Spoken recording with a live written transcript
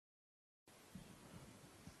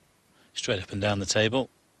Straight up and down the table.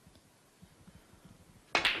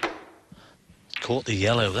 Caught the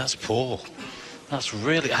yellow, that's poor. That's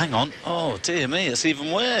really... Hang on. Oh, dear me, it's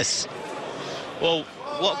even worse. Well,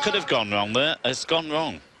 what could have gone wrong there? It's gone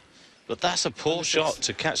wrong. But that's a poor shot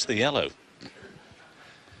to catch the yellow.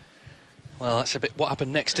 Well, that's a bit what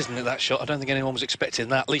happened next, isn't it, that shot? I don't think anyone was expecting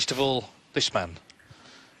that, least of all this man.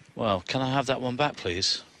 Well, can I have that one back,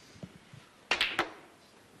 please?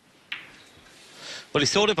 Well, he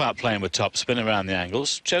thought about playing with top spin around the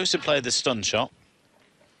angles, chose to play the stun shot.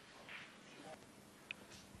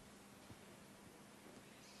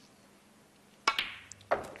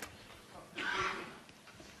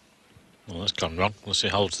 Well, that's gone wrong, unless he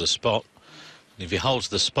holds the spot. And if he holds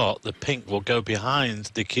the spot, the pink will go behind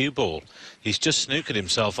the cue ball. He's just snookered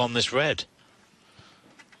himself on this red.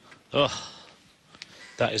 Oh,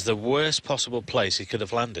 that is the worst possible place he could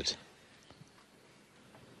have landed.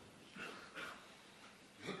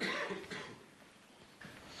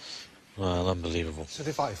 Well, unbelievable.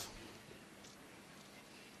 35.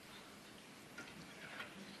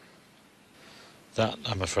 That,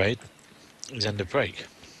 I'm afraid, is end of break.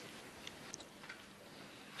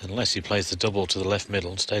 Unless he plays the double to the left middle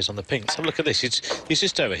and stays on the pinks. Have a look at this. He's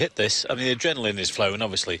just overhit this. I mean, the adrenaline is flowing,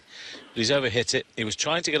 obviously. But he's overhit it. He was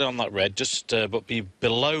trying to get on that red, just but be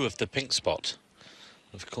below of the pink spot.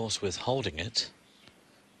 Of course, with holding it,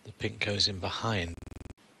 the pink goes in behind.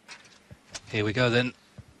 Here we go then.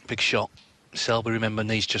 Big shot. Selby, remember,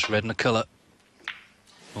 needs just red and a colour.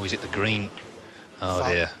 Or is it the green? Oh,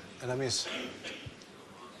 dear. And I miss.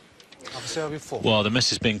 Selby 4. Well, the miss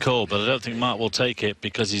has been called, but I don't think Mark will take it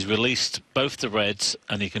because he's released both the reds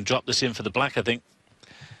and he can drop this in for the black, I think.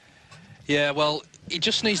 Yeah, well, he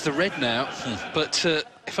just needs the red now. But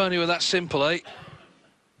if only were that simple, eh?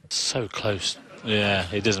 So close. Yeah,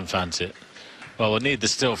 he doesn't fancy it. Well, we'll need the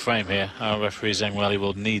still frame here. Our referee saying, well, he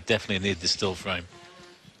will definitely need the still frame.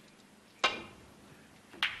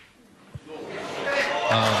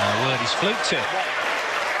 Oh, my word, he's fluked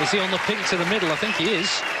it. Is he on the pink to the middle? I think he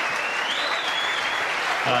is.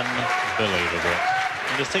 Unbelievable.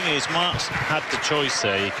 And the thing is, Mark's had the choice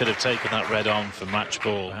there. He could have taken that red on for match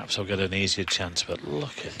ball. Perhaps I'll get an easier chance, but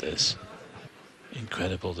look at this.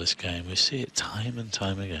 Incredible, this game. We see it time and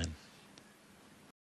time again.